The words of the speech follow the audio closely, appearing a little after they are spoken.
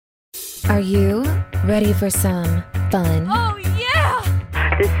Are you ready for some fun? Oh,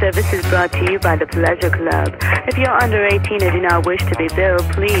 yeah! This service is brought to you by the Pleasure Club. If you're under 18 and do not wish to be billed,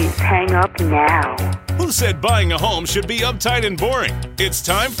 please hang up now. Who said buying a home should be uptight and boring? It's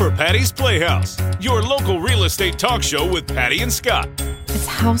time for Patty's Playhouse, your local real estate talk show with Patty and Scott. It's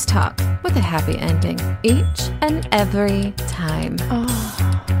house talk with a happy ending each and every time.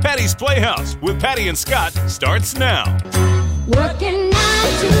 Patty's Playhouse with Patty and Scott starts now. Working 9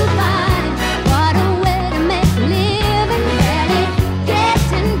 to 5, what a way to make a living. Barely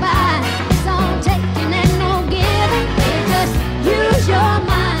getting by, it's all taking and no giving. They just use your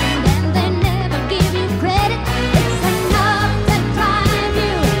mind and they never give you credit. It's enough to drive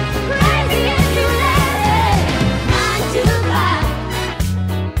you crazy if you let it. 9 to 5.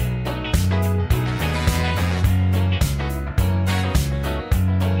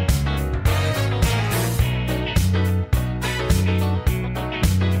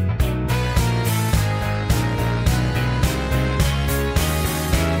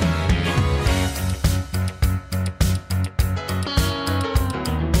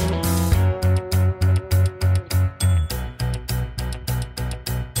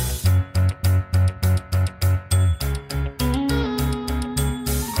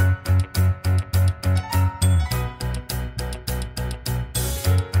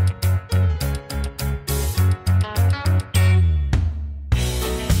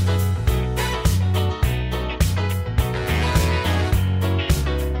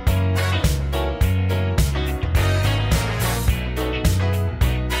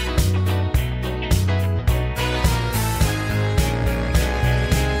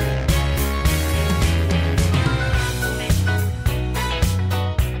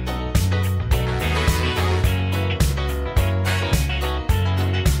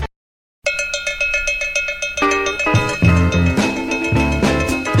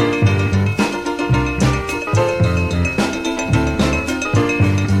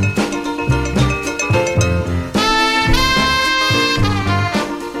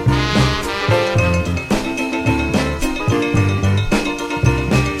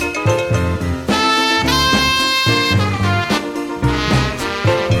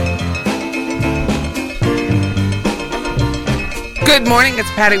 Good morning, it's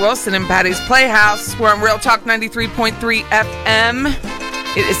Patty Wilson in Patty's Playhouse. We're on Real Talk 93.3 FM.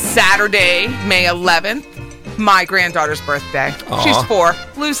 It is Saturday, May 11th, my granddaughter's birthday. Aww. She's 4.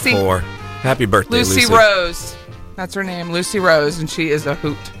 Lucy. 4. Happy birthday, Lucy. Lucy Rose. That's her name, Lucy Rose, and she is a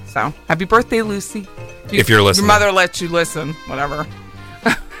hoot. So, happy birthday, Lucy. If you're listening. Your mother lets you listen, whatever.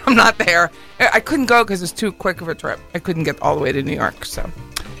 I'm not there. I couldn't go because it's too quick of a trip. I couldn't get all the way to New York, so.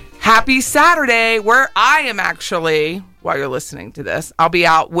 Happy Saturday, where I am actually, while you're listening to this, I'll be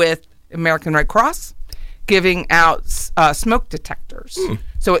out with American Red Cross giving out smoke detectors.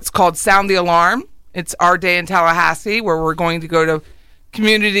 So it's called Sound the Alarm. It's our day in Tallahassee where we're going to go to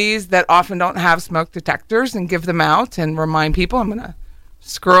communities that often don't have smoke detectors and give them out and remind people. I'm going to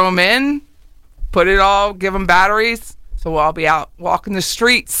screw them in, put it all, give them batteries. So we'll all be out walking the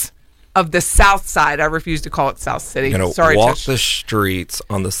streets of the South Side. I refuse to call it South City. You're going Sorry, to walk Tish. the streets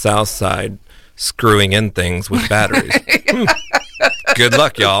on the South Side screwing in things with batteries. Good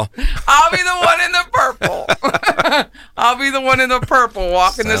luck, y'all. I'll be the one in the purple. I'll be the one in the purple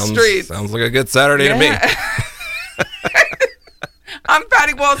walking the streets. Sounds like a good Saturday to me. I'm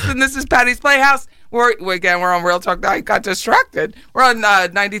Patty Wilson. This is Patty's Playhouse. We're on Real Talk. I got distracted. We're on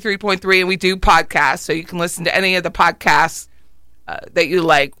 93.3, and we do podcasts, so you can listen to any of the podcasts that you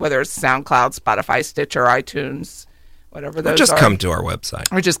like, whether it's SoundCloud, Spotify, Stitcher, iTunes, whatever those are. Just come to our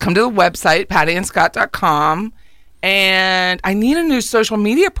website. Or just come to the website, pattyandscott.com. And I need a new social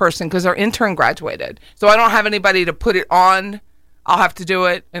media person because our intern graduated. So I don't have anybody to put it on. I'll have to do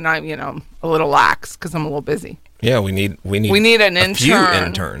it. And I'm, a little lax because I'm a little busy. Yeah, we need an intern. Few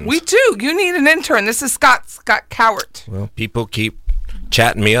interns. We do. You need an intern. This is Scott Cowart. Well, people keep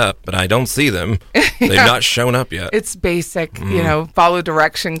chatting me up, but I don't see them. They've not shown up yet. It's basic, follow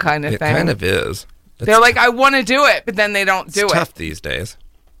direction kind of thing. It kind of is. They're like, I want to do it, but then they don't do it. It's tough these days.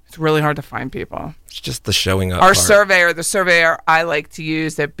 It's really hard to find people. It's just the showing up Our part. the surveyor I like to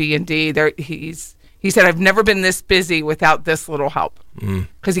use at B&D, he said, I've never been this busy without this little help.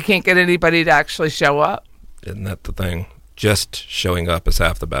 Because he can't get anybody to actually show up. Isn't that the thing? Just showing up is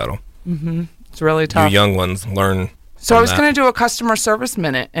half the battle. Mm-hmm. It's really tough. You young ones learn. So I was going to do a customer service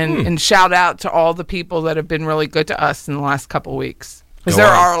minute and shout out to all the people that have been really good to us in the last couple of weeks. Because there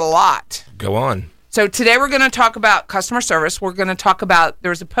are a lot. Go on. So today we're going to talk about customer service. We're going to talk about,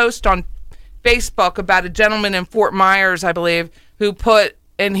 there's a post on Facebook about a gentleman in Fort Myers, I believe, who put,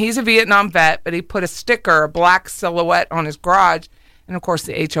 and he's a Vietnam vet, but he put a sticker, a black silhouette on his garage, And of course,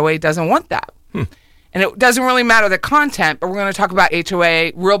 the HOA doesn't want that. And it doesn't really matter the content, but we're going to talk about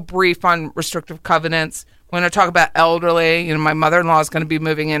HOA, real brief on restrictive covenants. We're going to talk about elderly. You know, my mother-in-law is going to be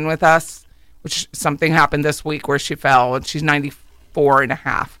moving in with us, which something happened this week where she fell, and she's 94 and a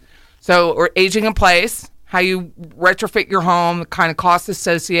half. So we're aging in place, how you retrofit your home, the kind of costs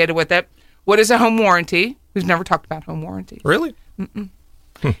associated with it. What is a home warranty? We've never talked about home warranty. Really?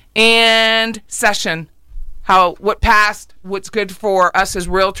 And session. What passed, what's good for us as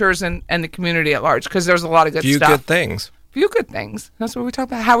realtors and the community at large, because there's a lot of good stuff. Good things. Few good things. That's what we talk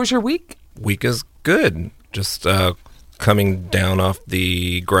about. How was your week? Week is good. Just coming down off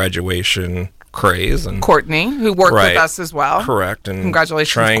the graduation craze. And Courtney, who worked with us as well. Correct. And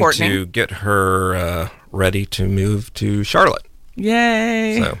congratulations, trying Courtney. to get her ready to move to Charlotte.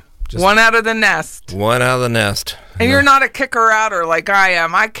 Yay. So just one out of the nest. One out of the nest. And you're not a kicker-outer like I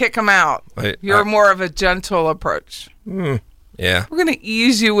am. I kick them out. You're more of a gentle approach. Yeah. We're going to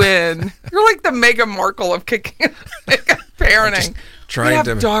ease you in. You're like the Meghan Markle of parenting. Trying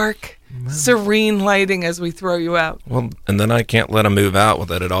to dark, serene lighting as we throw you out. Well, and then I can't let them move out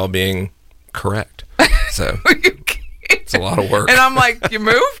without it all being correct. So it's a lot of work. And I'm like, you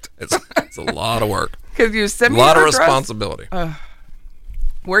moved? It's a lot of work. Could you send a me lot of your address? responsibility.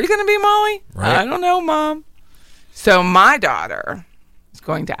 Where are you going to be, Molly? Right. I don't know, Mom. So my daughter is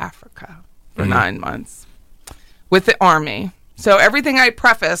going to Africa for 9 months with the Army. So everything I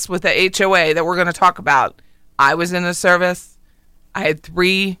preface with the HOA that we're going to talk about, I was in the service. I had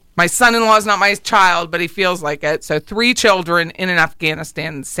 3. My son-in-law is not my child, but he feels like it. So 3 children in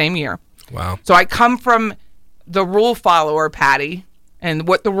Afghanistan the same year. Wow. So I come from the rule follower, Patty, and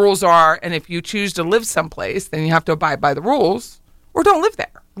what the rules are. And if you choose to live someplace, then you have to abide by the rules or don't live there.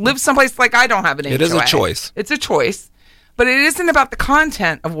 Live someplace like I don't have an HOA. It is a choice. It's a choice. But it isn't about the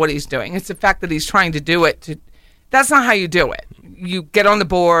content of what he's doing. It's the fact that he's trying to do it. That's not how you do it. You get on the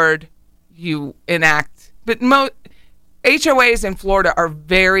board, you enact. But HOAs in Florida are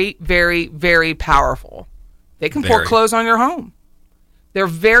very, very, very powerful. They can foreclose on your home. They're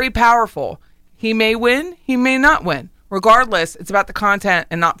very powerful. He may win, he may not win. Regardless, it's about the content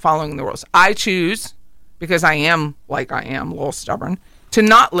and not following the rules. I choose, because I am like I am, a little stubborn, to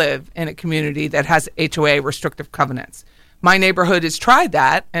not live in a community that has HOA restrictive covenants. My neighborhood has tried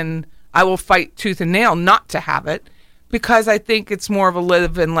that, and I will fight tooth and nail not to have it because I think it's more of a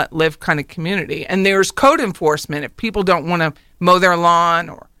live and let live kind of community. And there's code enforcement if people don't want to mow their lawn,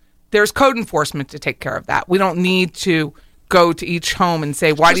 or there's code enforcement to take care of that. We don't need to go to each home and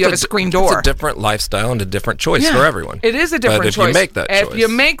say, why do you have a screen door? It's a different lifestyle and a different choice for everyone. It is a different choice. But if you make that choice. If you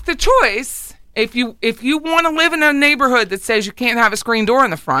make the choice, if you want to live in a neighborhood that says you can't have a screen door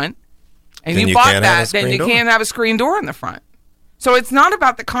in the front, and you bought that, then you can't have a screen door in the front. So it's not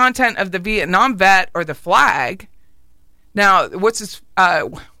about the content of the Vietnam vet or the flag. Now, what's his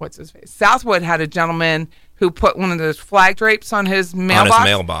face? Southwood had a gentleman who put one of those flag drapes on his mailbox. On his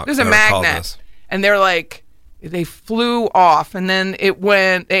mailbox. There's a magnet. And they're like, they flew off. And then it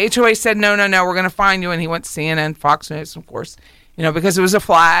went, the HOA said, no, we're going to fine you. And he went to CNN, Fox News, of course, because it was a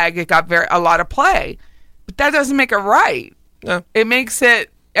flag. It got a lot of play. But that doesn't make it right. No. It makes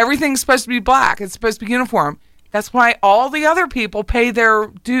it, everything's supposed to be black. It's supposed to be uniform. That's why all the other people pay their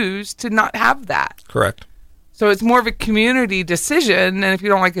dues to not have that. Correct. So it's more of a community decision, and if you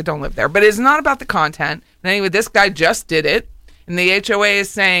don't like it, don't live there. But it's not about the content. And anyway, this guy just did it, and the HOA is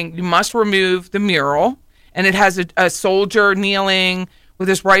saying you must remove the mural, and it has a soldier kneeling with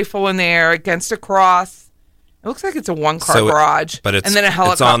his rifle in the air against a cross. It looks like it's a one-car garage, but and then a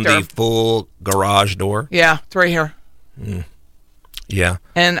helicopter. It's on the full garage door? Yeah, it's right here. Yeah.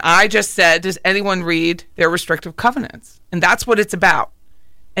 And I just said, does anyone read their restrictive covenants? And that's what it's about.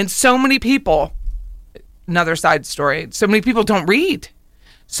 And so many people, another side story, so many people don't read.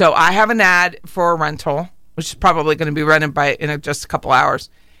 So I have an ad for a rental, which is probably going to be rented in just a couple hours,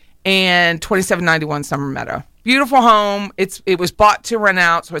 and 2791 Summer Meadow. Beautiful home. It was bought to rent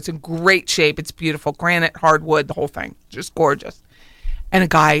out, so it's in great shape. It's beautiful. Granite, hardwood, the whole thing. Just gorgeous. And a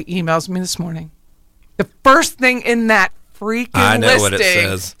guy emails me this morning. The first thing in that freaking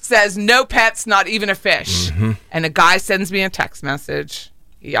listing says no pets, not even a fish. Mm-hmm. And a guy sends me a text message.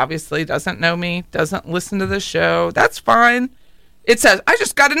 He obviously doesn't know me, doesn't listen to the show. That's fine. It says, I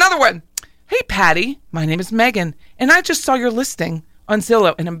just got another one. Hey, Patty, my name is Megan, and I just saw your listing on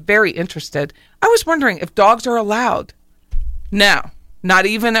Zillow, and I'm very interested. I was wondering if dogs are allowed. No, not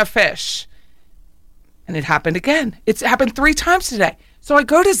even a fish. And it happened again. It's happened 3 times today. So I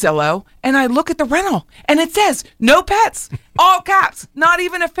go to Zillow, and I look at the rental, and it says, no pets, all caps, not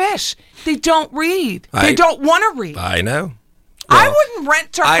even a fish. They don't read. They don't want to read. I know. Well, I wouldn't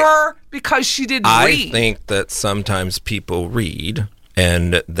rent to her because she didn't read. I think that sometimes people read,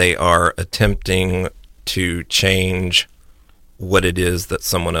 and they are attempting to change what it is that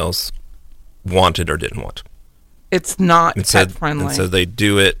someone else wanted or didn't want. It's not pet friendly. And so they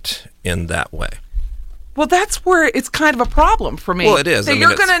do it in that way. Well, that's where it's kind of a problem for me. Well, it is. That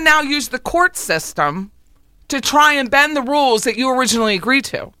you're going to now use the court system to try and bend the rules that you originally agreed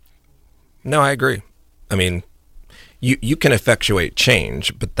to. No, I agree. I mean, you can effectuate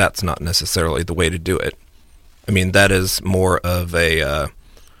change, but that's not necessarily the way to do it. I mean, that is more of a...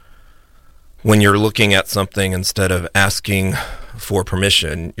 when you're looking at something, instead of asking for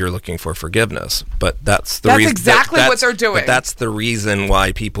permission, you're looking for forgiveness. But that's reason. That's exactly what they're doing. But that's the reason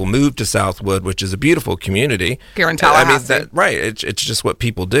why people move to Southwood, which is a beautiful community. Here in Tallahassee. I mean, right. It's just what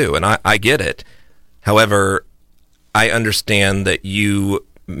people do, and I get it. However, I understand that you,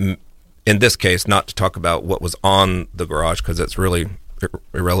 in this case, not to talk about what was on the garage, because it's really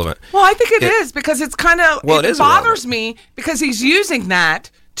irrelevant. Well, I think it is, because it's kind of, it bothers irrelevant. Me because he's using that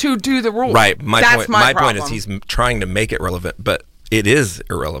to do the rules. Right. My point is he's trying to make it relevant, but it is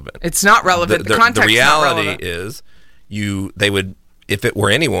irrelevant. It's not relevant. The context the reality not relevant. is they would, if it were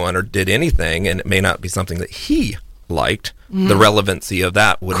anyone or did anything, and it may not be something that he liked, the relevancy of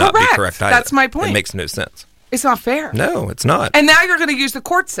that would not be correct either. That's my point. It makes no sense. It's not fair. No, it's not. And now you're going to use the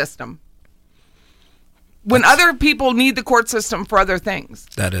court system when other people need the court system for other things.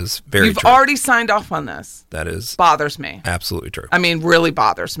 That is very true. You've already signed off on this. That is... bothers me. Absolutely true. I mean, really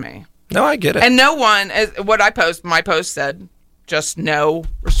bothers me. No, I get it. And no one, my post said, just no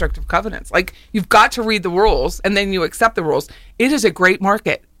restrictive covenants. Like, you've got to read the rules, and then you accept the rules. It is a great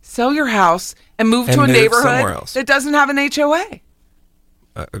market. Sell your house and move to a neighborhood that doesn't have an HOA.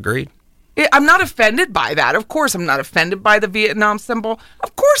 Agreed. I'm not offended by that. Of course, I'm not offended by the Vietnam symbol.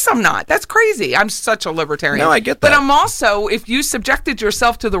 Of course I'm not. That's crazy. I'm such a libertarian. No, I get that. But I'm also, if you subjected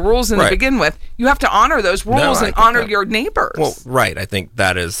yourself to the rules to begin with, you have to honor those rules and honor your neighbors. Well, right. I think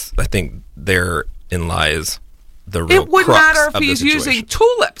therein lies the real It wouldn't crux matter if of the he's situation. using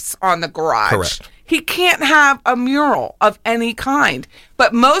tulips on the garage. Correct. He can't have a mural of any kind.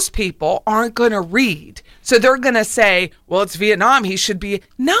 But most people aren't going to read. So they're going to say, well, it's Vietnam. He should be.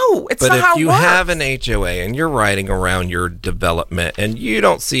 No, it's not how it works. But if you have an HOA and you're riding around your development and you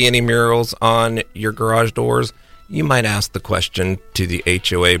don't see any murals on your garage doors, you might ask the question to the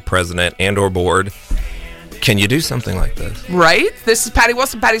HOA president and or board, can you do something like this? Right? This is Patty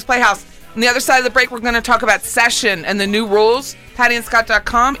Wilson, Patty's Playhouse. On the other side of the break, we're going to talk about session and the new rules.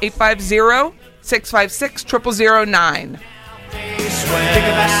 PattyandScott.com, 850-656-0009. Think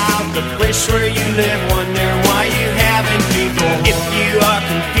about the place where you live, wonder why you haven't people. If you are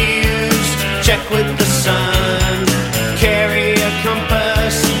confused, check with the sun. Carry a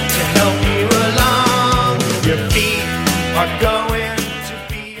compass to help you along. Your feet are going to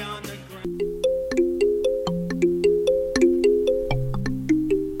be on the ground.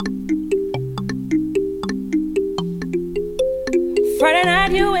 Friday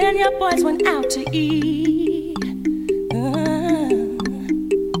night, you and your boys went out to eat.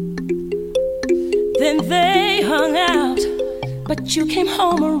 Then they hung out, but you came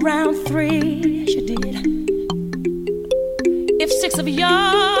home around 3. Yes, you did. If 6 of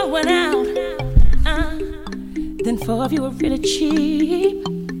y'all went out, then 4 of you were really cheap.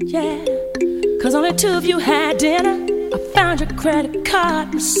 Yeah, 'cause only 2 of you had dinner. I found your credit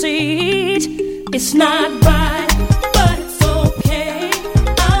card receipt. It's not right, but it's okay.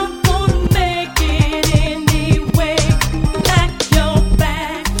 I'm gonna make it anyway. Pack your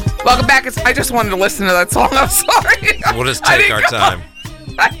bag. Welcome back. I just wanted to listen to that song. I'm sorry. We'll just take our time.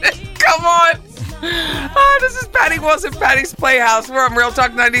 Come on. This is Patty Wilson, Patty's Playhouse. We're on Real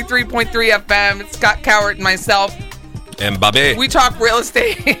Talk 93.3 FM. It's Scott Cowart and myself. And Bobby. We talk real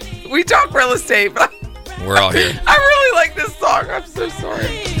estate. We talk real estate. But we're all here. I really like this song. I'm so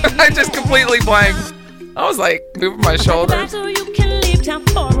sorry. I just completely blanked. I was like moving my shoulders.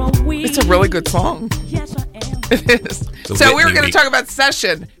 It's a really good song. Yes, I am. It is. So we were going to talk about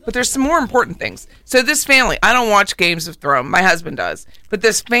session, but there's some more important things. So this family, I don't watch Games of Thrones. My husband does. But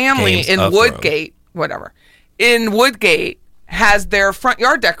this family in Woodgate, in Woodgate, has their front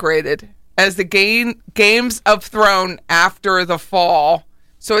yard decorated as the Games of Thrones after the fall.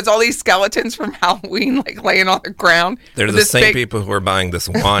 So it's all these skeletons from Halloween, like laying on the ground. They're the same people who are buying this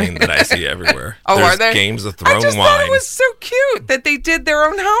wine that I see everywhere. Oh, There's are they? Games of Thrones wine. I just thought it was so cute that they did their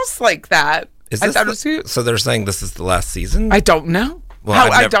own house like that. I thought it was cute. So they're saying this is the last season? I don't know.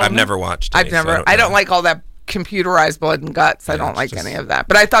 Well, I've never watched it. I don't like all that computerized blood and guts. I don't like any of that.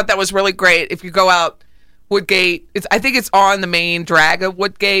 But I thought that was really great. If you go out Woodgate, I think it's on the main drag of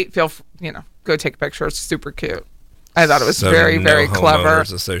Woodgate. Go take a picture. It's super cute. I thought it was very, very clever.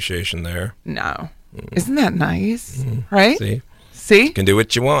 Homeowners Association there. No. Isn't that nice? Right? See? See? You can do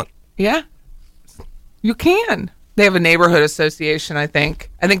what you want. Yeah. You can. They have a neighborhood association, I think.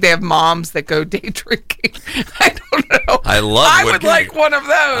 I think they have moms that go day drinking. I don't know. I love I Woodgate. would like one of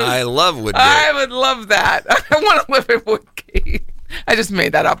those. I love Woodgate. I would love that. I want to live in Woodgate. I just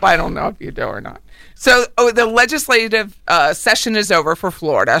made that up. I don't know if you do or not. So the legislative session is over for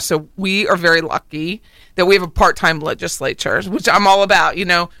Florida. So we are very lucky that we have a part-time legislature, which I'm all about. You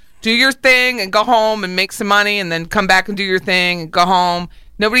know, do your thing and go home and make some money and then come back and do your thing and go home.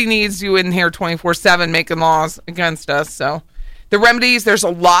 Nobody needs you in here 24/7 making laws against us. So the remedies, there's a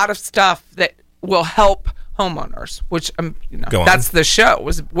lot of stuff that will help homeowners, which, that's the show,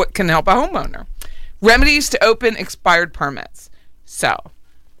 is what can help a homeowner. Remedies to open expired permits. So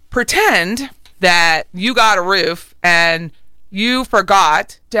pretend that you got a roof and you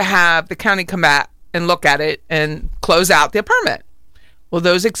forgot to have the county come back and look at it and close out the permit. Well,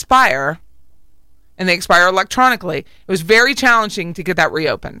 those expire. And they expire electronically. It was very challenging to get that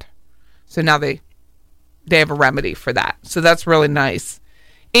reopened. So now they have a remedy for that. So that's really nice.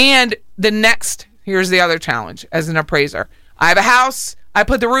 And here's the other challenge as an appraiser. I have a house. I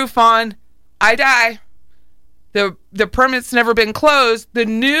put the roof on. I die. The permit's never been closed. The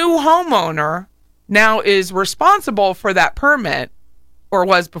new homeowner now is responsible for that permit, or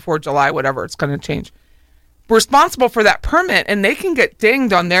was before July, whatever. It's going to change. Responsible for that permit, and they can get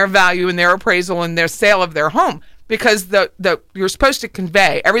dinged on their value and their appraisal and their sale of their home because you're supposed to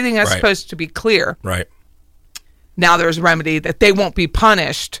convey everything that's supposed to be clear. Right. Now there's a remedy that they won't be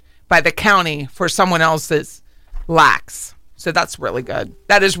punished by the county for someone else's lacks. So that's really good.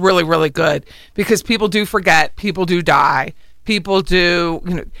 That is really, really good because people do forget, people do die, people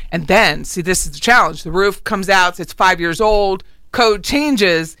do, and then see, this is the challenge. The roof comes out, it's 5 years old, code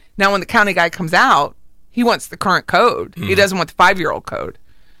changes. Now when the county guy comes out, he wants the current code. He doesn't want the 5-year-old code.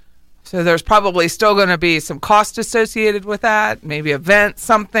 So there's probably still going to be some cost associated with that, maybe a vent,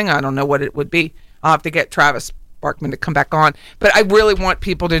 something. I don't know what it would be. I'll have to get Travis Barkman to come back on. But I really want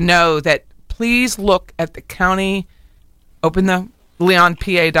people to know that please look at the county, open the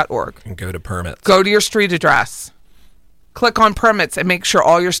leonpa.org. And go to permits. Go to your street address. Click on permits and make sure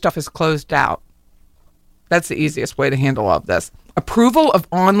all your stuff is closed out. That's the easiest way to handle all of this. Approval of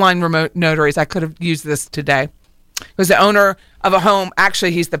online remote notaries. I could have used this today. Because the owner of a home,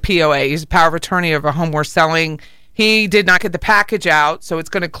 actually he's the POA, he's the power of attorney of a home we're selling. He did not get the package out, so it's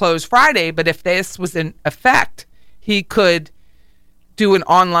going to close Friday. But if this was in effect, he could do an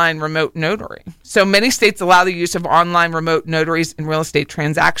online remote notary. So many states allow the use of online remote notaries in real estate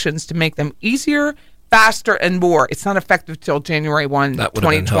transactions to make them easier, faster, and more. It's not effective till January 1, that would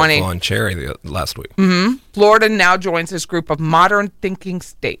have 2020. been helpful on Cherry last week. Mm-hmm. Florida now joins this group of modern thinking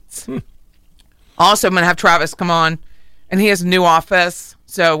states. Also, I'm going to have Travis come on, and he has a new office,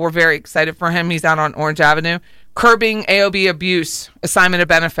 so we're very excited for him. He's out on Orange Avenue. Curbing AOB abuse, assignment of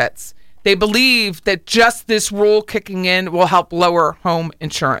benefits. They believe that just this rule kicking in will help lower home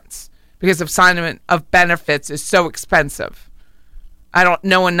insurance because assignment of benefits is so expensive. I don't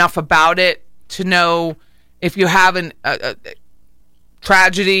know enough about it to know if you have a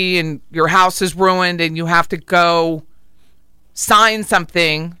tragedy and your house is ruined and you have to go sign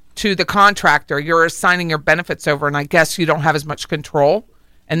something to the contractor, you're assigning your benefits over, and I guess you don't have as much control,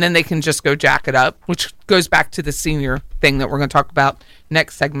 and then they can just go jack it up, which goes back to the senior thing that we're going to talk about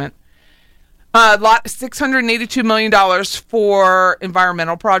next segment. $682 million for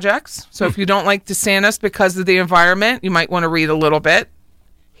environmental projects. So if you don't like DeSantis because of the environment, you might want to read a little bit.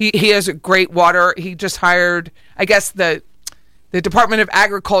 He has a great water. He just hired, I guess the Department of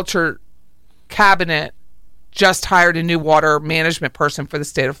Agriculture cabinet just hired a new water management person for the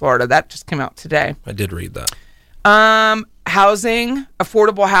state of Florida. That just came out today. I did read that. Housing,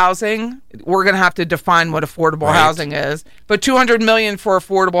 affordable housing. We're going to have to define what affordable housing is. But $200 million for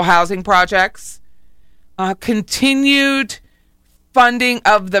affordable housing projects. Continued funding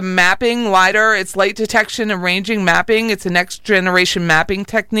of the mapping LIDAR. It's late detection and ranging mapping. It's a next generation mapping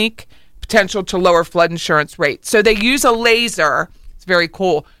technique. Potential to lower flood insurance rates. So they use a laser. It's very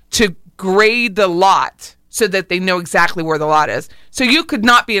cool to grade the lot so that they know exactly where the lot is. So you could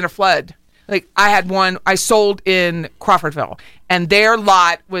not be in a flood. Like I had one I sold in Crawfordville, and their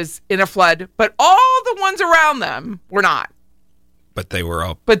lot was in a flood, but all the ones around them were not. But they were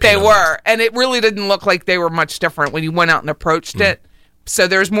all. But they were, and it really didn't look like they were much different when you went out and approached it. So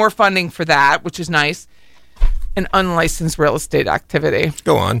there's more funding for that, which is nice. An unlicensed real estate activity.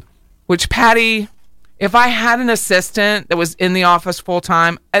 Go on. Which, Patty, if I had an assistant that was in the office full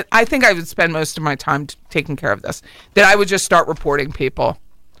time, I think I would spend most of my time taking care of this. That I would just start reporting people.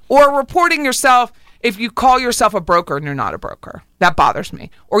 Or reporting yourself if you call yourself a broker and you're not a broker. That bothers me.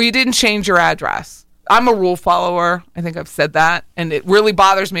 Or you didn't change your address. I'm a rule follower. I think I've said that. And it really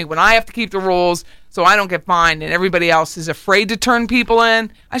bothers me when I have to keep the rules so I don't get fined and everybody else is afraid to turn people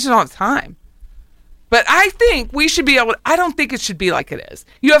in. I just don't have time. But I think we should be able to, I don't think it should be like it is.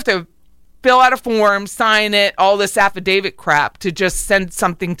 You have to fill out a form, sign it, all this affidavit crap to just send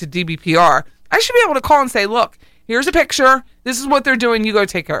something to DBPR. I should be able to call and say, look, here's a picture. This is what they're doing. You go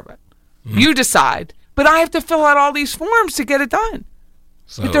take care of it. You decide. But I have to fill out all these forms to get it done.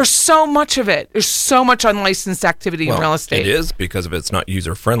 So, But there's so much of it. There's so much unlicensed activity in real estate. It is, because if it's not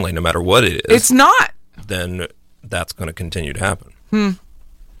user-friendly, no matter what it is. It's not. Then that's going to continue to happen.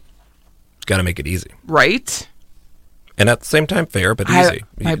 Got to make it easy. Right? And at the same time, fair, but easy.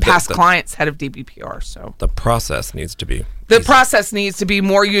 My past clients had of DBPR, so. The process needs to be The easy. process needs to be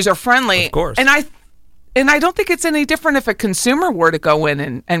more user-friendly. Of course. And I don't think it's any different if a consumer were to go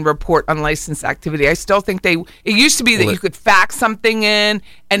in and report unlicensed activity. I still think it used to be that you could fax something in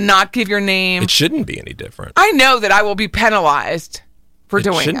and not give your name. It shouldn't be any different. I know that I will be penalized for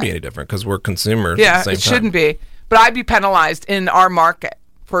doing it. It shouldn't be any different because we're consumers Yeah, at the same it time. shouldn't be. But I'd be penalized in our market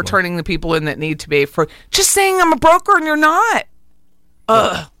for turning the people in that need to be, for just saying I'm a broker and you're not.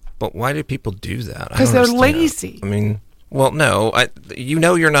 Ugh. But why do people do that? I Because don't they're understand. lazy. I mean, well, no.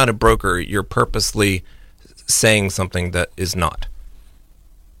 You're not a broker. You're purposely saying something that is not.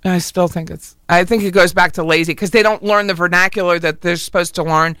 I still think it goes back to lazy because they don't learn the vernacular that they're supposed to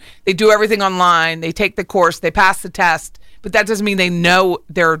learn. They do everything online. They take the course. They pass the test. But that doesn't mean they know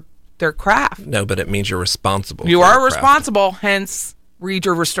their craft. No, but it means you're responsible. You for are your craft. responsible, hence read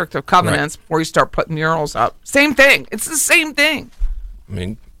your restrictive covenants before you start putting murals up. Same thing. It's the same thing. I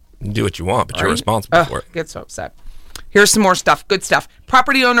mean, you do what you want, but you're responsible for it. Get so upset. Here's some more stuff. Good stuff.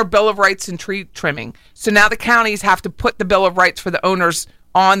 Property owner Bill of Rights and tree trimming. So now the counties have to put the Bill of Rights for the owners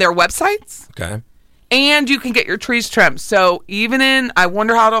on their websites. Okay. And you can get your trees trimmed. So even I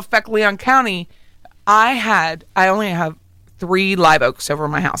wonder how it'll affect Leon County. I only have 3 live oaks over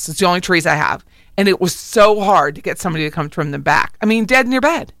my house. It's the only trees I have. And it was so hard to get somebody to come trim them back. I mean, dead in your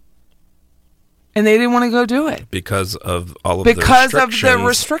bed. And they didn't want to go do it. Because of all of Because the of the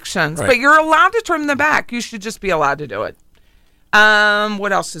restrictions. Right. But you're allowed to trim the back. You should just be allowed to do it.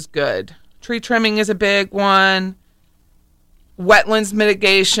 What else is good? Tree trimming is a big one. Wetlands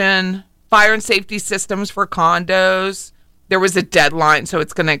mitigation. Fire and safety systems for condos. There was a deadline, so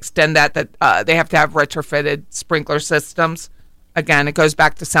it's going to extend that they have to have retrofitted sprinkler systems. Again, it goes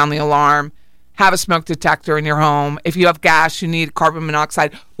back to sound the alarm. Have a smoke detector in your home. If you have gas, you need carbon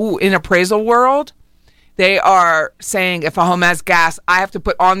monoxide. Ooh, in appraisal world, they are saying if a home has gas, I have to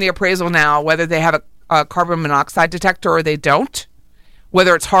put on the appraisal now whether they have a carbon monoxide detector or they don't,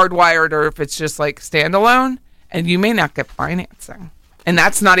 whether it's hardwired or if it's just like standalone, and you may not get financing. And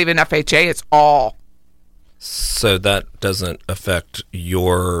that's not even FHA, it's all. So that doesn't affect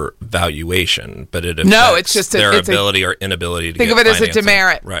your valuation, but it affects No, it's just their ability or inability to think get of it as a financing.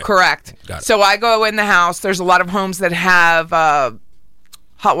 demerit. Right. Correct. Got it. So I go in the house. There's a lot of homes that have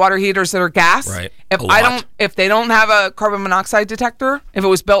hot water heaters that are gas. Right. If they don't have a carbon monoxide detector, if it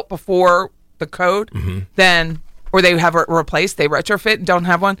was built before the code, then or they have it replaced, they retrofit and don't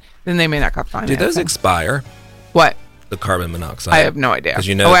have one, then they may not get financing. Do those expire? What? The carbon monoxide. I have no idea. Because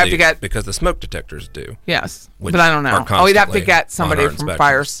you know, I have to get because the smoke detectors do. Yes, Which but I don't know. are We'd have to constantly get on somebody our from inspections.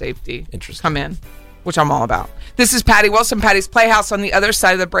 fire safety Interesting. come in, which I'm all about. This is Patty Wilson, Patty's Playhouse. On the other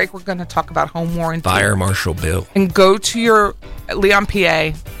side of the break, we're going to talk about home warranty. Fire Marshal Bill. And go to your Leon,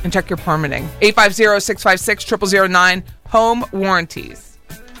 PA, and check your permitting. 850-656-0009, home warranties.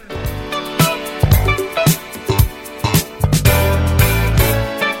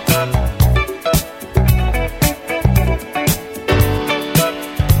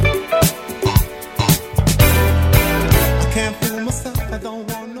 Can't fool myself, I don't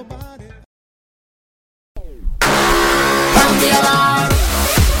want nobody.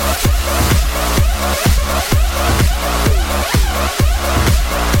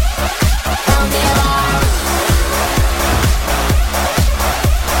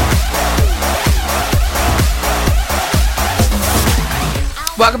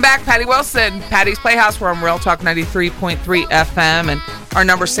 Welcome back, Patty Wilson, Patty's Playhouse. We're on Real Talk 93.3 FM, and our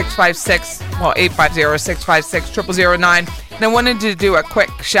number 850-656-0009. And I wanted to do a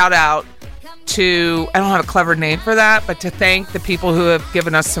quick shout out to, I don't have a clever name for that, but to thank the people who have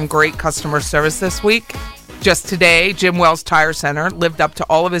given us some great customer service this week. Just today, Jim Wells Tire Center lived up to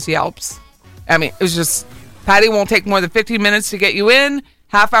all of his Yelps. I mean, it was just, Patty won't take more than 15 minutes to get you in,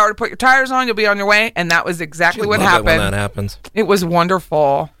 half hour to put your tires on, you'll be on your way, and that was exactly what Love it happened. when that happens. It was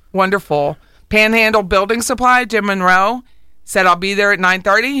wonderful. Wonderful. Panhandle Building Supply, Jim Monroe, said I'll be there at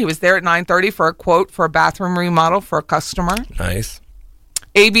 9:30. He was there at 9:30 for a quote for a bathroom remodel for a customer. Nice.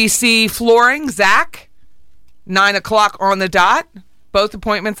 ABC Flooring, Zach, 9 o'clock on the dot. Both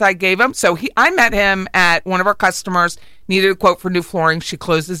appointments I gave him. So I met him at one of our customers, needed a quote for new flooring. She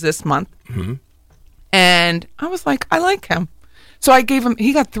closes this month. Mm-hmm. And I was like, I like him. So I gave him,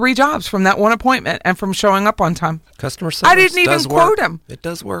 he got 3 jobs from that one appointment and from showing up on time. Customer service. I didn't even quote him. It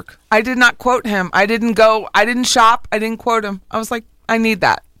does work. I did not quote him. I didn't shop. I didn't quote him. I was like, I need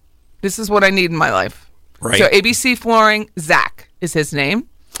that. This is what I need in my life. Right. So ABC Flooring, Zach is his name.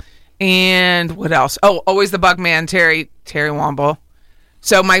 And what else? Oh, always the bug man, Terry Womble.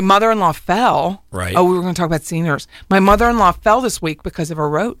 So my mother-in-law fell. Right. Oh, we were going to talk about seniors. My mother-in-law fell this week because of a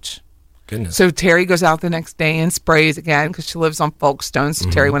roach. Goodness. So Terry goes out the next day and sprays again because she lives on Folkestone. So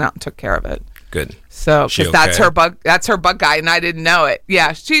Terry went out and took care of it. Good. So She because that's okay? her bug guy, and I didn't know it.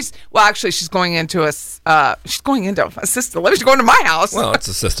 Yeah, she's going into assisted living. She's going to my house. Well, it's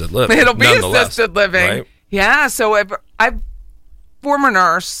assisted living. It'll be nonetheless, assisted living. Right? Yeah. So I'm former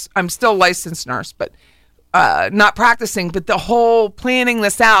nurse. I'm still a licensed nurse, but not practicing. But the whole planning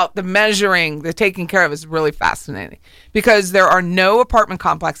this out, the measuring, the taking care of is really fascinating because there are no apartment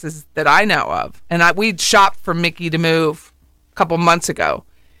complexes that I know of. And we shopped for Mickey to move a couple months ago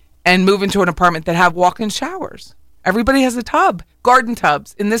and move into an apartment that have walk-in showers. Everybody has a tub, garden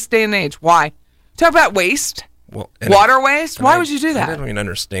tubs in this day and age. Why? Talk about waste. Well, Water waste? Why would you do that? I don't even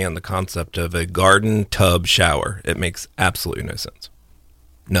understand the concept of a garden tub shower. It makes absolutely no sense.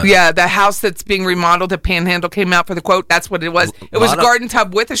 No. Yeah, the house that's being remodeled at Panhandle came out for the quote. That's what it was. It was a garden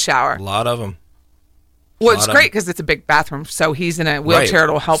tub with a shower. A lot of them. Well, it's great because it's a big bathroom, so he's in a wheelchair.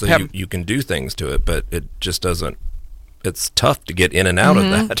 It'll help him. You can do things to it, but it just doesn't. It's tough to get in and out of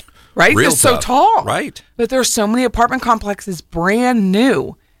that. Right? Real It's so tough. tall. Right. But there's so many apartment complexes brand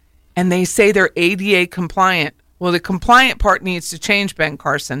new, and they say they're ADA compliant. Well, the compliant part needs to change, Ben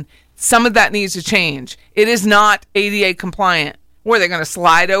Carson. Some of that needs to change. It is not ADA compliant. Were they going to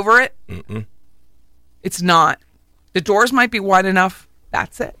slide over it? Mm-mm. It's not. The doors might be wide enough.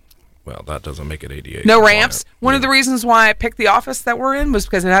 That's it. Well, that doesn't make it ADA. No compliant. ramps. One of the reasons why I picked the office that we're in was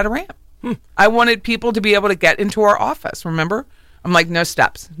because it had a ramp. I wanted people to be able to get into our office, remember? I'm like, no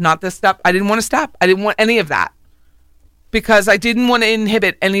steps. Not this step. I didn't want to step. I didn't want any of that. Because I didn't want to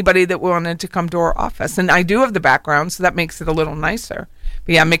inhibit anybody that wanted to come to our office. And I do have the background, so that makes it a little nicer.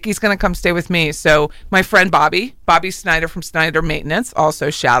 But yeah, Mickey's going to come stay with me. So my friend Bobby Snyder from Snyder Maintenance,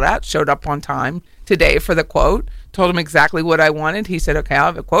 also shout out, showed up on time today for the quote. Told him exactly what I wanted. He said, okay, I'll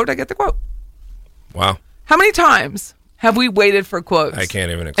have a quote. I get the quote. Wow. How many times have we waited for quotes? I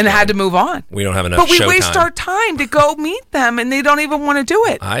can't even explain. And had to move on. We don't have enough But we show waste time. our time to go meet them, and they don't even want to do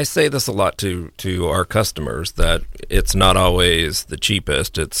it. I say this a lot to our customers, that it's not always the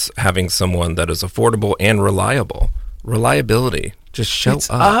cheapest. It's having someone that is affordable and reliable. Reliability. Just show It's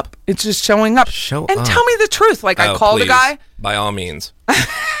up. It's just showing up. Show and up. tell me the truth. Like I called please, the guy. By all means.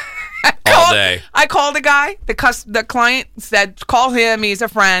 All day. I called the guy. The client said, call him. He's a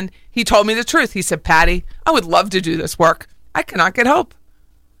friend. He told me the truth. He said, Patty, I would love to do this work. I cannot get help.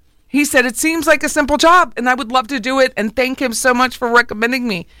 He said, it seems like a simple job, and I would love to do it, and thank him so much for recommending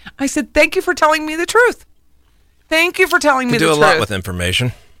me. I said, thank you for telling me the truth. Thank you for telling me the truth. Do a lot with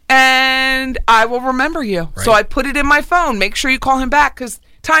information. And I will remember you. Right. So I put it in my phone. Make sure you call him back because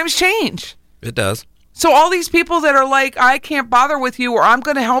times change. It does. So all these people that are like, I can't bother with you or I'm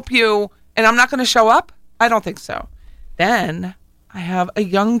going to help you and I'm not going to show up, I don't think so. Then I have a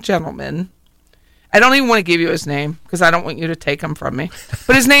young gentleman. I don't even want to give you his name because I don't want you to take him from me.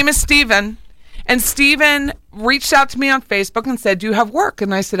 But his name is Steven. And Steven reached out to me on Facebook and said, do you have work?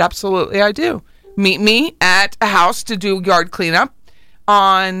 And I said, absolutely, I do. Meet me at a house to do yard cleanup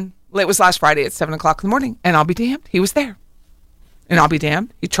it was last Friday at 7 o'clock in the morning. And I'll be damned. He was there. And I'll be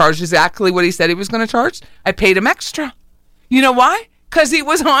damned. He charged exactly what he said he was going to charge. I paid him extra. You know why? Because he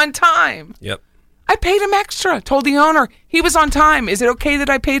was on time. Yep. I paid him extra. Told the owner he was on time. Is it okay that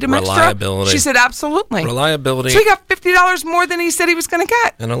I paid him extra? Reliability. She said, absolutely. Reliability. So he got $50 more than he said he was going to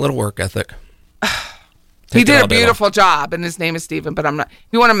get. And a little work ethic. He did a beautiful job, and his name is Steven, but I'm not. If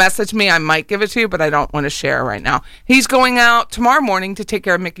you want to message me, I might give it to you, but I don't want to share right now. He's going out tomorrow morning to take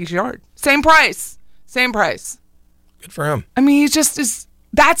care of Mickey's yard. Same price. Same price. Good for him. I mean, he just is.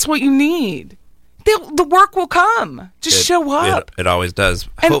 That's what you need. The work will come. Just show up. It always does.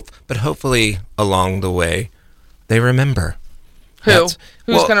 And- But hopefully along the way, they remember. Who?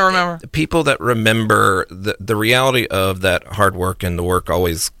 Who's going to remember? People that remember the reality of that hard work and the work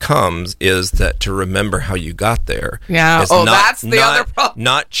always comes is that to remember how you got there. Yeah. is Oh, that's the other problem.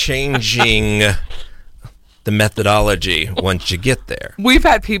 Not changing the methodology once you get there. We've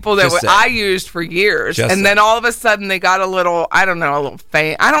had people that Just I saying. used for years, Just and then all of a sudden they got a little, I don't know, a little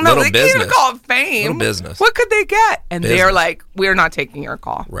fame. I don't know. Little They can't even business. call it fame. Little business. What could they get? And they're Business. like, we're not taking your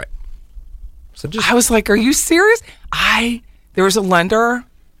call. Right. So just I was like, are you serious? There was a lender.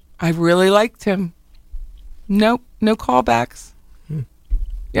 I really liked him. Nope. No callbacks.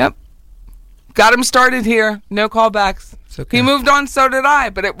 Yep. Got him started here. No callbacks. It's okay. He moved on, so did I,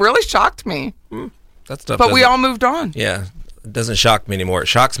 but it really shocked me. that stuff. But we doesn't- all moved on. Yeah, it doesn't shock me anymore. It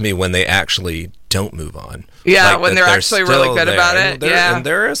shocks me when they actually don't move on. Yeah, Like when that they're actually really still good there. about And it. there- Yeah. and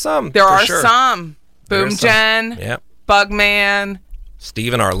there are some. There for are sure. some. There are Boom some. Gen, Yep. Bugman,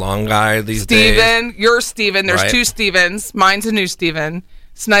 Steven, our long guy these days. Steven. You're Steven. There's Right. two Stevens. Mine's a new Steven.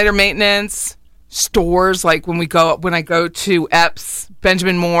 Snyder Maintenance. Stores, like when I go to Epps,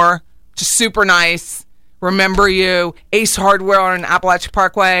 Benjamin Moore, just super nice. Remember you. Ace Hardware on Appalachia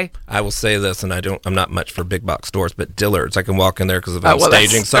Parkway. I will say this, and I'm not much for big box stores, but Dillard's, I can walk in there because if Oh, I'm well, that's-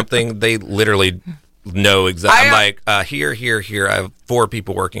 staging something, they literally know exactly. I'm I, like, here. I have 4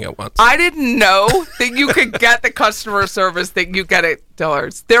 people working at once. I didn't know that you could get the customer service that you get at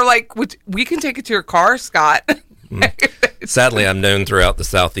Dillard's. They're like, we can take it to your car, Scott. Sadly, I'm known throughout the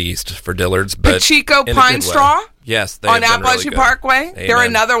Southeast for Dillard's, but Pachico in a Pine good way. Straw? Yes, they On have been really Appalachia good. Parkway. They're Amen.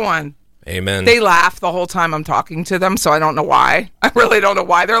 another one. Amen. They laugh the whole time I'm talking to them, so I don't know why. I really don't know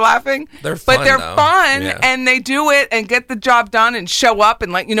why they're laughing. They're but fun, they're though. fun, Yeah. and they do it and get the job done and show up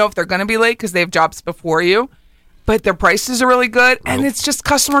and let you know if they're going to be late because they have jobs before you. But their prices are really good, and it's just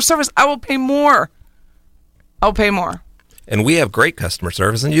customer service. I will pay more. I'll pay more. And we have great customer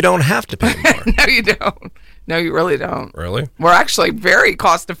service, and you don't have to pay more. No, you don't. No, you really don't. Really? We're actually very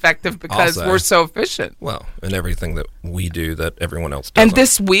cost effective because Also. we're so efficient. Well, and everything that we do that everyone else does. And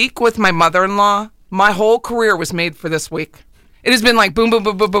this week with my mother-in-law, my whole career was made for this week. It has been like boom, boom,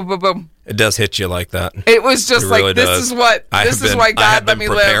 boom, boom, boom, boom, boom. It does hit you like that. It was just It like really this does. is why I God have let been me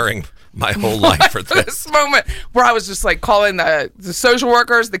live. preparing my whole life for this. moment where I was just like calling the social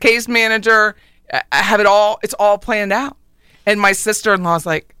workers, the case manager. I have it all. It's all planned out. And my sister-in-law's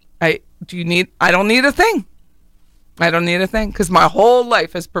like, I don't need a thing. I don't need a thing because my whole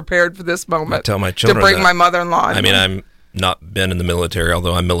life is prepared for this moment. I tell my children to bring that. my mother-in-law. I mean, I'm not been in the military,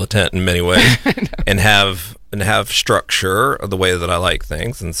 although I'm militant in many ways, and have structure of the way that I like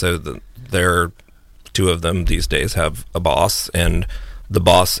things, and so they're 2 of them these days have a boss, and the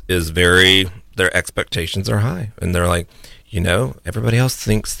boss is their expectations are high, and they're like, everybody else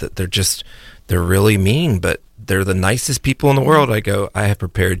thinks that they're really mean, but they're the nicest people in the world. I go, I have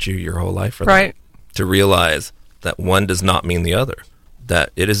prepared you your whole life for Right. that, to realize that one does not mean the other, that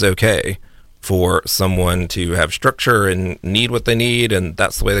it is okay for someone to have structure and need what they need, and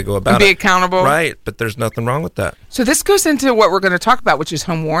that's the way they go about And it. be accountable. Right, but there's nothing wrong with that. So this goes into what we're going to talk about, which is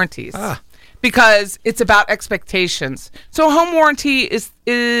home warranties. Because it's about expectations. So a home warranty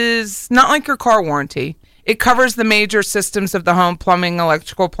is not like your car warranty. It covers the major systems of the home: plumbing,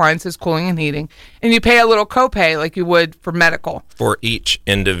 electrical, appliances, cooling, and heating. And you pay a little copay like you would for medical. For each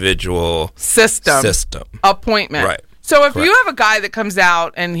individual System. Appointment. Right. So if Correct. you have a guy that comes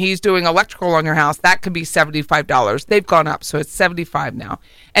out and he's doing electrical on your house, that could be $75. They've gone up, so it's $75 now.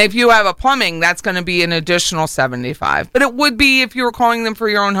 And if you have a plumbing, that's going to be an additional $75. But it would be if you were calling them for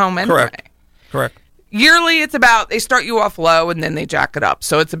your own home anyway. Correct. Yearly, it's about, they start you off low and then they jack it up.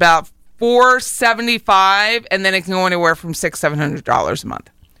 So it's about $475, and then it can go anywhere from $600-$700 a month.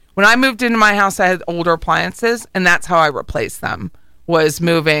 When I moved into my house, I had older appliances, and that's how I replaced them, was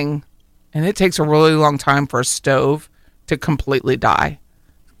moving. And it takes a really long time for a stove to completely die.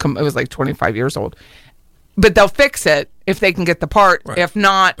 It was like 25 years old. But they'll fix it if they can get the part. Right. If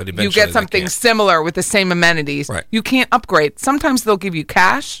not, But you eventually get they something can't. similar with the same amenities. Right. You can't upgrade. Sometimes they'll give you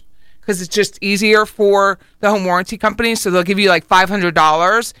cash because it's just easier for the home warranty company. So they'll give you like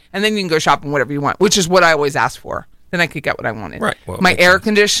 $500, and then you can go shopping whatever you want, which is what I always ask for. Then I could get what I wanted. Right. Well, it my makes air sense.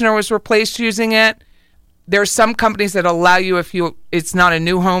 conditioner was replaced using it. There's some companies that allow you, if it's not a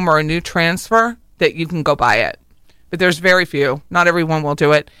new home or a new transfer, that you can go buy it. But there's very few. Not everyone will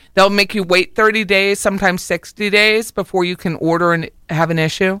do it. They'll make you wait 30 days, sometimes 60 days before you can order and have an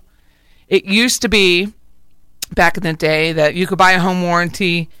issue. It used to be back in the day that you could buy a home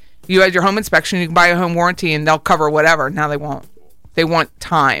warranty. You had your home inspection, you can buy a home warranty, and they'll cover whatever. Now they won't. They want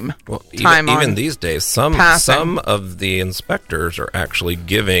time. Well, Time even on these days, some passing. of the inspectors are actually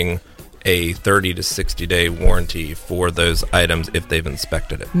giving a 30 to 60 day warranty for those items if they've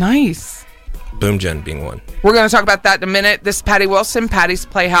inspected it. Nice. Boom Gen being one. We're going to talk about that in a minute. This is Patty Wilson, Patty's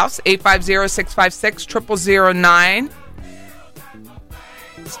Playhouse, 850-656-0009.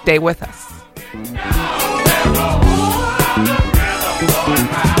 Stay with us.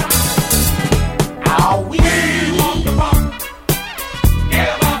 How we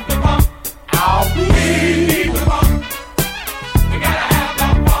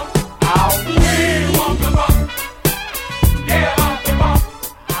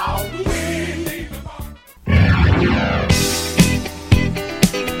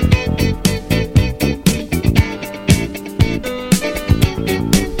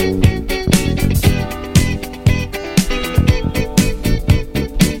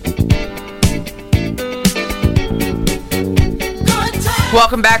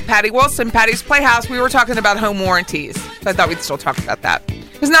Welcome back, Patty Wilson, Patty's Playhouse. We were talking about home warranties. So I thought we'd still talk about that.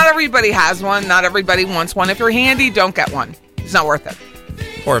 Because not everybody has one. Not everybody wants one. If you're handy, don't get one. It's not worth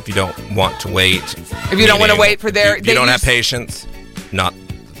it. Or if you don't want to wait. If you don't want to wait for their... You don't have patience, not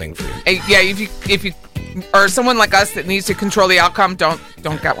the thing for you. Yeah, if you or someone like us that needs to control the outcome, don't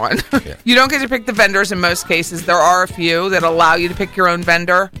get one. Yeah. You don't get to pick the vendors in most cases. There are a few that allow you to pick your own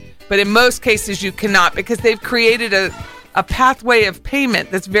vendor. But in most cases, you cannot because they've created a pathway of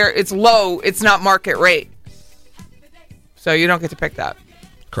payment that's it's low. It's not market rate. So you don't get to pick that.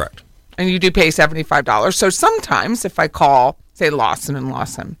 Correct. And you do pay $75. So sometimes if I call, say Lawson &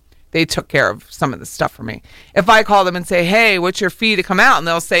 Lawson, they took care of some of the stuff for me. If I call them and say, hey, what's your fee to come out? And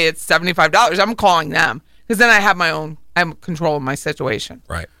they'll say it's $75. I'm calling them because then I have control of my situation.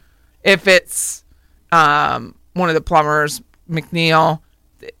 Right. If it's one of the plumbers, McNeil,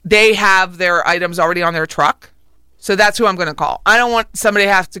 they have their items already on their truck. So that's who I'm going to call. I don't want somebody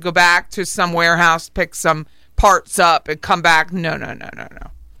to have to go back to some warehouse, pick some parts up and come back. No.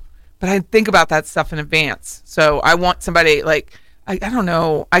 But I think about that stuff in advance. So I want somebody like, I don't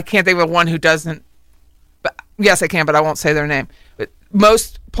know. I can't think of one who doesn't. But yes, I can, but I won't say their name. But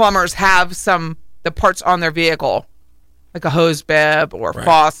most plumbers have the parts on their vehicle, like a hose bib or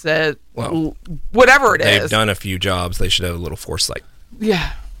faucet, whatever it is. They've done a few jobs. They should have a little foresight.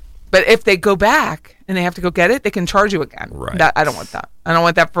 Yeah. But if they go back and they have to go get it, they can charge you again. Right. I don't want that. I don't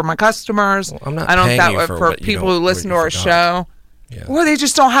want that for my customers. Well, I'm not I don't paying want you that for for what you people don't- who listen to what you our forgot. show. Yeah. Or they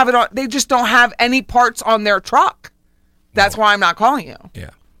just don't have it on. They just don't have any parts on their truck. That's why I'm not calling you. Yeah.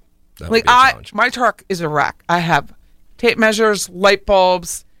 That would Like be a challenge. my truck is a wreck. I have tape measures, light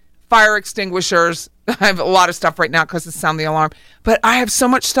bulbs, fire extinguishers. I have a lot of stuff right now because it's sound the alarm. But I have so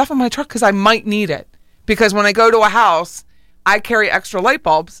much stuff in my truck because I might need it. Because when I go to a house, I carry extra light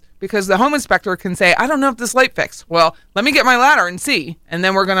bulbs because the home inspector can say, I don't know if this light fixed. Well, let me get my ladder and see, and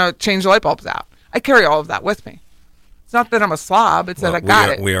then we're going to change the light bulbs out. I carry all of that with me. It's not that I'm a slob. It's that I got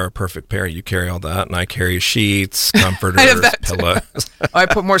it. We are a perfect pair. You carry all that, and I carry sheets, comforters, I have that too. pillows. I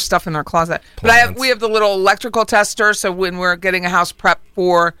put more stuff in our closet. But we have the little electrical tester, so when we're getting a house prep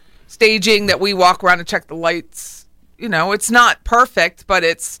for staging, that we walk around and check the lights. You know, it's not perfect, but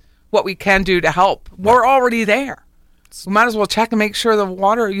it's what we can do to help. We're already there. We might as well check and make sure the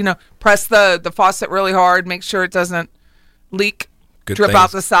water, press the faucet really hard, make sure it doesn't leak, drip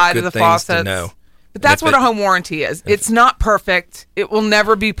out the side of the faucet. But that's what a home warranty is. It's not perfect. It will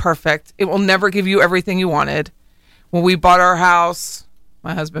never be perfect. It will never give you everything you wanted. When we bought our house,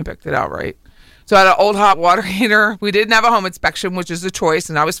 my husband picked it out right. So I had an old hot water heater. We didn't have a home inspection, which is a choice,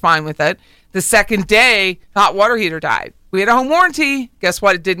 and I was fine with it. The second day, the hot water heater died. We had a home warranty. Guess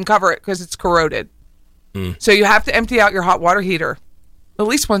what? It didn't cover it because it's corroded. So you have to empty out your hot water heater at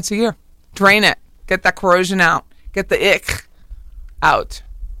least once a year. Drain it. Get that corrosion out. Get the ick out.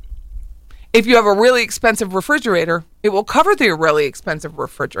 If you have a really expensive refrigerator, it will cover the really expensive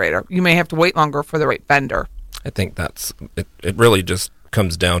refrigerator. You may have to wait longer for the right vendor. I think it really just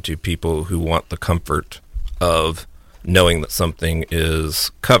comes down to people who want the comfort of knowing that something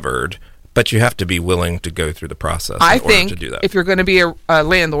is covered, but you have to be willing to go through the process in order to do that. If you're going to be a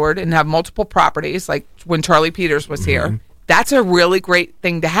landlord and have multiple properties, like when Charlie Peters was here, that's a really great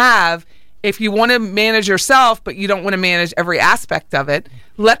thing to have. If you want to manage yourself, but you don't want to manage every aspect of it,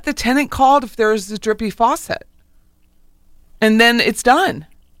 let the tenant call if there's a drippy faucet. And then it's done.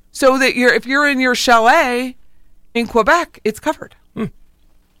 So that if you're in your chalet in Quebec, it's covered.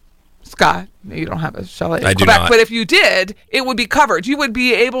 Scott, you don't have a chalet in I do Quebec, not. but if you did, it would be covered. You would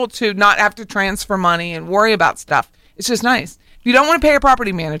be able to not have to transfer money and worry about stuff. It's just nice. If you don't want to pay a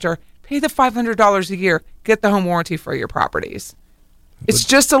property manager, pay the $500 a year. Get the home warranty for your properties. It's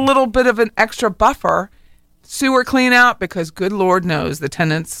just a little bit of an extra buffer. Sewer clean out, because good Lord knows the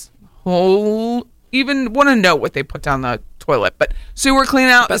tenants whole even want to know what they put down the toilet. But sewer clean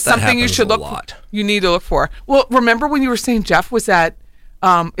out is something you should look for. You need to look for. Well, remember when you were saying, Jeff, was that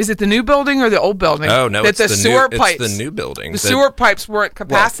is it the new building or the old building? Oh no, it's the new building. The sewer pipes weren't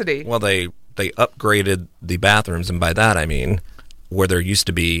capacity. Well, they upgraded the bathrooms, and by that I mean where there used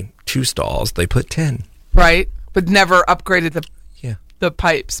to be 2 stalls, they put 10. Right, but never upgraded the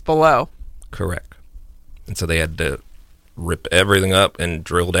pipes below. Correct. And so they had to rip everything up and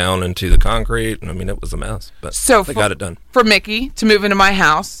drill down into the concrete. I mean, it was a mess, but they got it done. For Mickey to move into my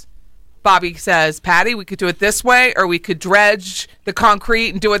house, Bobby says, Patty, we could do it this way, or we could dredge the concrete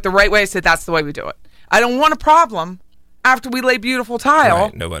and do it the right way. I said, that's the way we do it. I don't want a problem after we lay beautiful tile.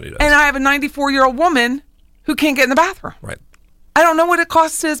 Right, nobody does. And I have a 94-year-old woman who can't get in the bathroom. Right. I don't know what it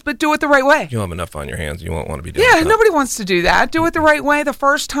costs is, but do it the right way. You have enough on your hands. You won't want to be doing that. that. Nobody wants to do that. Do it the right way the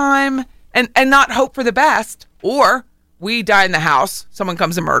first time and not hope for the best. Or we die in the house. Someone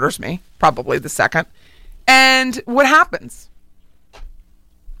comes and murders me, probably the second. And what happens?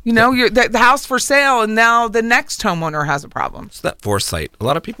 You know, you're the house for sale, and now the next homeowner has a problem. It's that foresight. A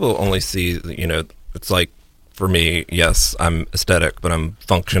lot of people only see, you know, it's like, for me, yes, I'm aesthetic, but I'm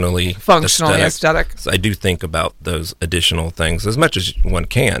functionally aesthetic. So I do think about those additional things as much as one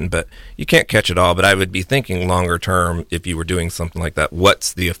can, but you can't catch it all. But I would be thinking longer term if you were doing something like that.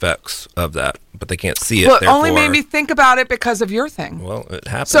 What's the effects of that? But they can't see it. Well, it only made me think about it because of your thing. Well, it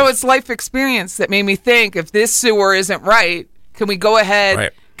happens. So it's life experience that made me think, if this sewer isn't right, can we go ahead?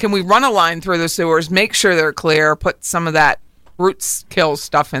 Right. Can we run a line through the sewers, make sure they're clear, put some of that roots kill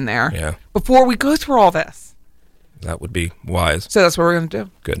stuff in there Yeah. before we go through all this? That would be wise. So that's what we're going to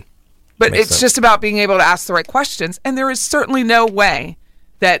do. Good. But Makes it's sense. just about being able to ask the right questions. And there is certainly no way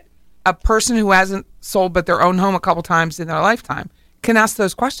that a person who hasn't sold but their own home a couple times in their lifetime can ask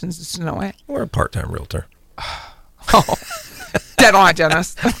those questions. There's no way. Or a part-time realtor. Dental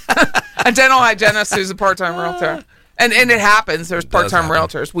hygienist. A dental hygienist who's a part-time realtor. And it happens. There's part-time happen.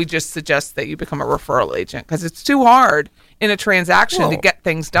 realtors. We just suggest that you become a referral agent because it's too hard in a transaction to Well, get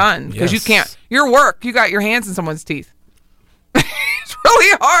things done because you yes. can't. Your work, you got your hands in someone's teeth. It's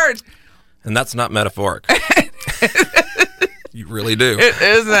really hard. And that's not metaphoric. You really do. It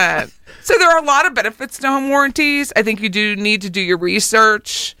isn't. So there are a lot of benefits to home warranties. I think you do need to do your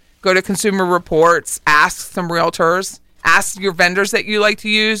research, go to Consumer Reports, ask some realtors, ask your vendors that you like to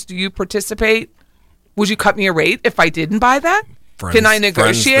use. Do you participate? Would you cut me a rate if I didn't buy that? Can I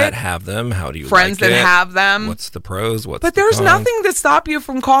negotiate? Friends that have them, how do you Friends like that it? have them. What's the pros? What's But the there's cons? nothing to stop you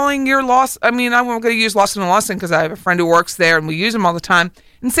from calling your loss. I mean, I'm going to use Lawson & Lawson because I have a friend who works there and we use them all the time,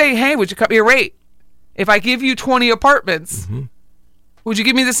 and say, hey, would you cut me a rate? If I give you 20 apartments, would you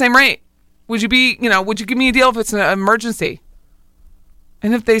give me the same rate? Would you give me a deal if it's an emergency?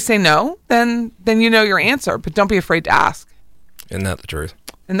 And if they say no, then you know your answer, but don't be afraid to ask. Isn't that the truth?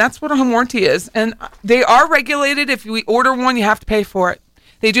 And that's what a home warranty is. And they are regulated. If we order one, you have to pay for it.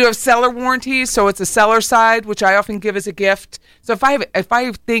 They do have seller warranties, so it's a seller side, which I often give as a gift. So if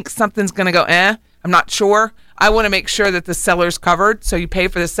I think something's going to go, I'm not sure, I want to make sure that the seller's covered. So you pay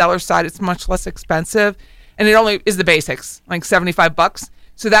for the seller side. It's much less expensive. And it only is the basics, like $75.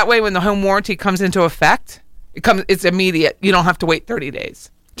 So that way when the home warranty comes into effect, it's immediate. You don't have to wait 30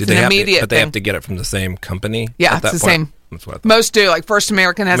 days. Do It's they an have immediate to, but they thing. have to get it from the same company? Yeah, at it's that the point? same. That's what I thought. Most do. Like First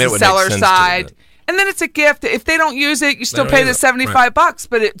American has I mean, it a would make seller sense to, side. but- And then it's a gift. If they don't use it, you still don't pay use the it. Right. $75,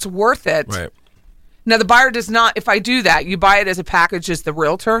 but it's worth it. Right. Now, the buyer does not, if I do that, you buy it as a package as the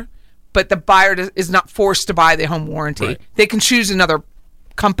realtor, but the buyer is not forced to buy the home warranty. Right. They can choose another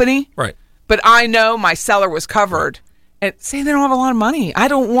company. Right. But I know my seller was covered. And say they don't have a lot of money. I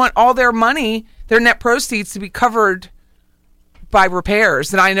don't want all their money, their net proceeds, to be covered by repairs.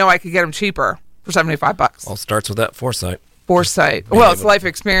 Then I know I could get them cheaper for $75. All starts with that foresight. Foresight. Being Well, it's able- life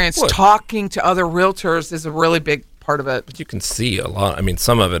experience. Would. Talking to other realtors is a really big part of it. But you can see a lot. I mean,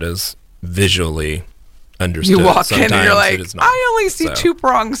 some of it is visually understood. You walk in and Sometimes you're it like, is not. I only see So, 2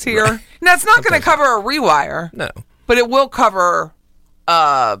 prongs here. Now, it's not going to cover a rewire, No. but it will cover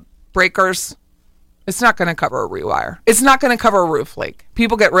breakers. It's not going to cover a rewire. It's not going to cover a roof leak.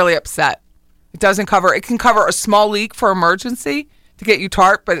 People get really upset. It doesn't cover. It can cover a small leak for emergency to get you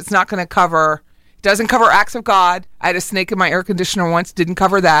tarp, but it's not going to cover. It doesn't cover acts of God. I had a snake in my air conditioner once. Didn't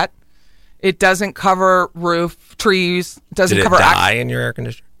cover that. It doesn't cover roof, trees. It doesn't Did it cover. die in your air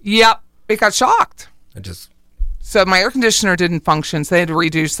conditioner? Yep. It got shocked. I just So my air conditioner didn't function, so they had to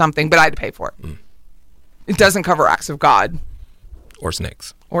redo something, but I had to pay for it. It doesn't cover acts of God or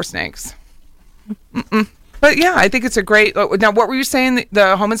snakes. or snakes. But yeah, I think it's a great. Now, what were you saying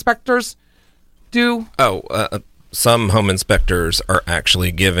the home inspectors do? Some home inspectors are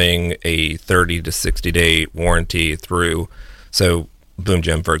actually giving a 30 to 60 day warranty through. So, Boom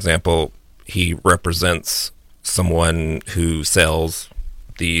Jim, for example, he represents someone who sells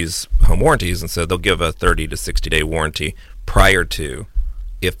these home warranties, and so they'll give a 30 to 60 day warranty prior to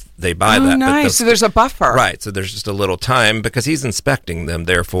if they buy that. But Nice. So there's a buffer. Right. So there's just a little time because he's inspecting them.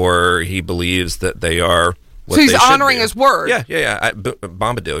 Therefore, he believes that they are. What So he's they should honoring be. his word. Yeah.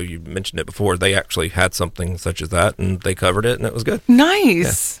 Bombadil, you mentioned it before. They actually had something such as that, and they covered it, and it was good.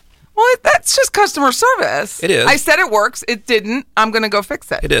 Nice. Well, that's just customer service. It is. I said it works. It didn't. I'm going to go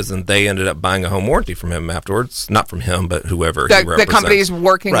fix it. It is, and they ended up buying a home warranty from him afterwards. Not from him, but whoever he The represents. company he's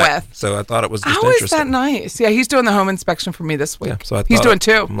working Right. with. So I thought it was just How is interesting. that nice? Yeah, he's doing the home inspection for me this week. Yeah, so I he's thought doing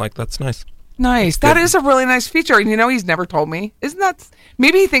 2. I'm like, that's nice. Nice. That Good. is a really nice feature. And he's never told me. Isn't that?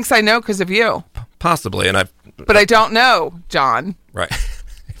 Maybe he thinks I know because of you. Possibly, and I've But I don't know, John. right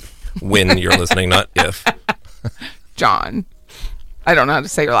when you're listening, not if. John. I don't know how to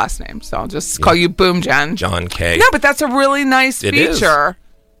say your last name, so I'll just call you Boom Jen. John K. No, but that's a really nice It is. feature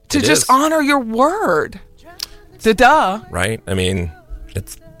to It just is. honor your word. Duh. Right? I mean,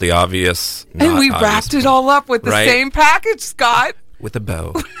 it's the obvious. And not we obvious wrapped it point. all up with the Right. same package, Scott. With a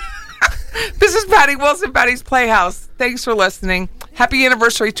bow. This is Patty Wilson, Patty's Playhouse. Thanks for listening. Happy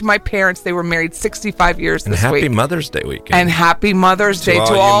anniversary to my parents. They were married 65 years And this happy week. Mother's Day weekend. And happy Mother's Day all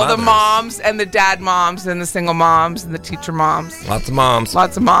to you all the mothers. moms and the dad moms and the single moms and the teacher moms. Lots of moms.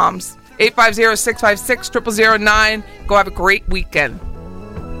 Lots of moms. 850-656-0009. Go have a great weekend.